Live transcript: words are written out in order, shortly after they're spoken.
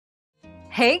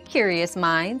Hey, curious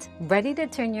minds, ready to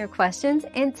turn your questions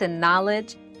into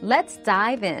knowledge? Let's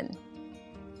dive in.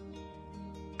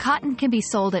 Cotton can be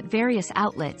sold at various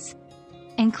outlets,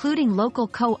 including local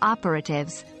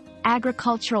co-operatives,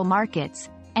 agricultural markets,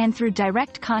 and through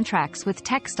direct contracts with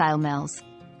textile mills.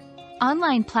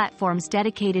 Online platforms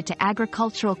dedicated to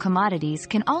agricultural commodities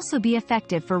can also be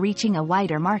effective for reaching a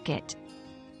wider market.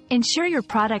 Ensure your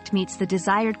product meets the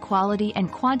desired quality and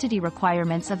quantity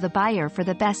requirements of the buyer for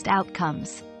the best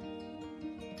outcomes.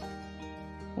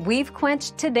 We've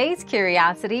quenched today's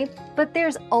curiosity, but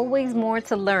there's always more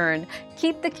to learn.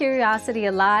 Keep the curiosity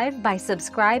alive by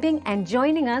subscribing and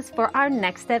joining us for our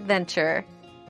next adventure.